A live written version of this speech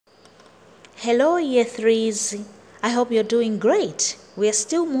Hello, Year 3s. I hope you're doing great. We are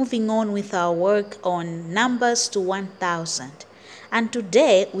still moving on with our work on numbers to 1000. And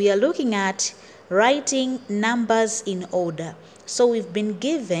today we are looking at writing numbers in order. So we've been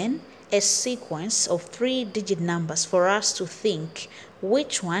given a sequence of 3-digit numbers for us to think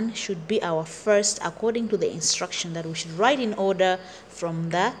which one should be our first according to the instruction that we should write in order from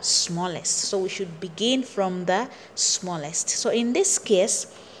the smallest. So we should begin from the smallest. So in this case,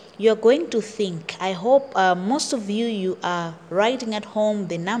 you're going to think, I hope most of you are writing at home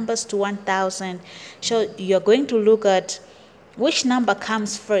the numbers to 1000. So you're going to look at which number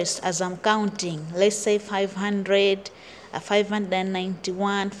comes first as I'm counting. Let's say 500,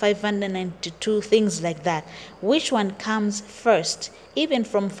 591, 592, things like that. Which one comes first? Even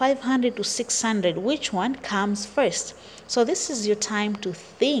from 500 to 600, which one comes first? So this is your time to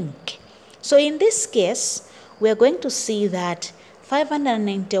think. So in this case, we're going to see that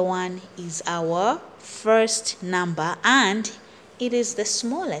 591 is our first number and it is the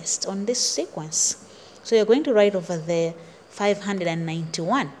smallest on this sequence. So you're going to write over there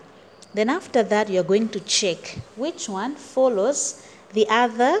 591. Then after that, you're going to check which one follows the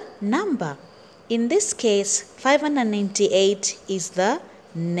other number. In this case, 598 is the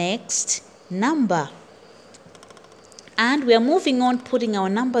next number. And we are moving on, putting our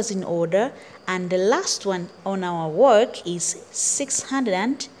numbers in order. And the last one on our work is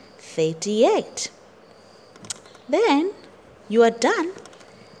 638. Then you are done.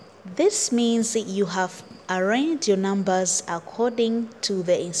 This means that you have arranged your numbers according to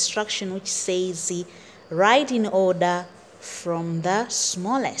the instruction which says write in order from the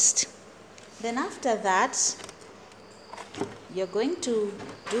smallest. Then after that, you're going to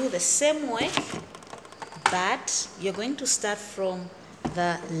do the same way, but you're going to start from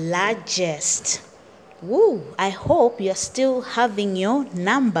the largest. Woo! I hope you're still having your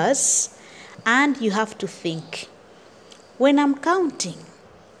numbers and you have to think, when I'm counting,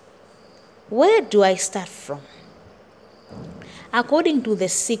 where do I start from? According to the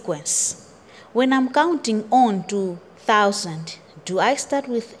sequence, when I'm counting on to 1000, do I start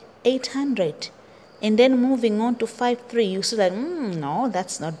with 800 and then moving on to 53? You see that, no,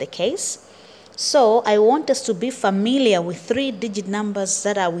 that's not the case. So I want us to be familiar with 3-digit numbers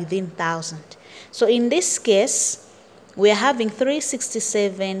that are within 1000. So in this case, we are having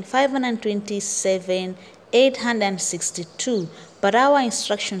 367, 527, 862. But our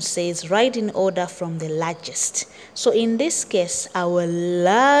instruction says write in order from the largest. So in this case, our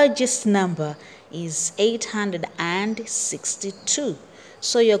largest number is 862.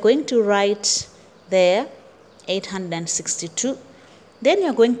 So you're going to write there 862. Then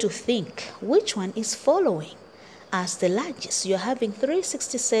you're going to think which one is following as the largest. You're having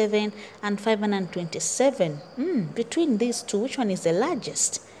 367 and 527. Between these two, which one is the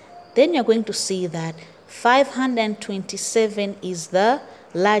largest? Then you're going to see that 527 is the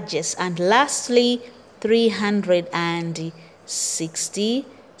largest. And lastly,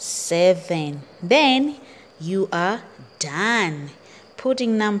 367. Then you are done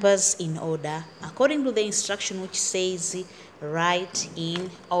putting numbers in order according to the instruction which says write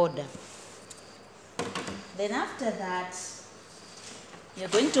in order. Then after that, you're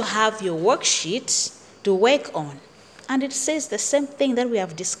going to have your worksheet to work on, and it says the same thing that we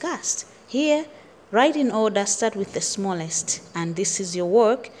have discussed here. Write in order, start with the smallest, and this is your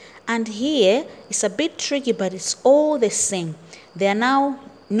work. And here it's a bit tricky, but it's all the same. They are now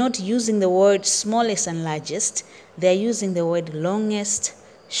not using the word smallest and largest. They are using the word longest,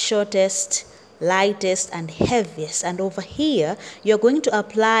 shortest, lightest, and heaviest. And over here, you're going to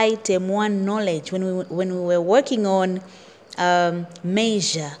apply term 1 knowledge when we were working on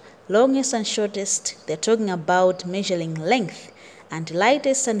measure. Longest and shortest, they're talking about measuring length. And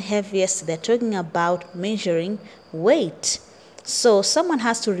lightest and heaviest, they're talking about measuring weight. So someone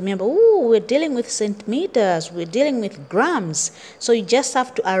has to remember, we're dealing with centimeters, we're dealing with grams. So you just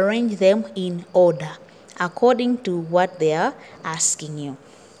have to arrange them in order according to what they are asking you.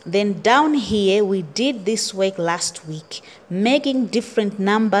 Then down here, we did this work last week, making different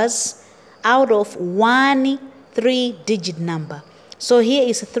numbers out of one 3-digit number. So here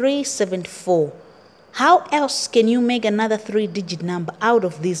is 374. How else can you make another 3-digit number out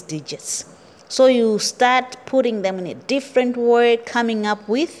of these digits? So you start putting them in a different word, coming up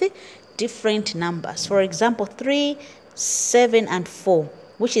with different numbers. For example, 3, 7, and 4,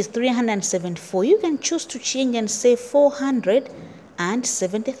 which is 374. You can choose to change and say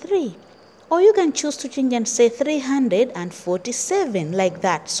 473. Or you can choose to change and say 347, like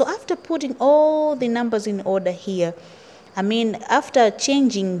that. So after putting all the numbers in order here, after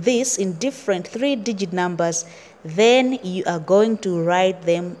changing this in different 3-digit numbers, Then you are going to write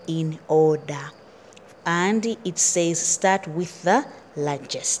them in order. And it says start with the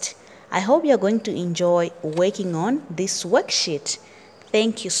largest. I hope you're going to enjoy working on this worksheet.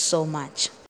 Thank you so much.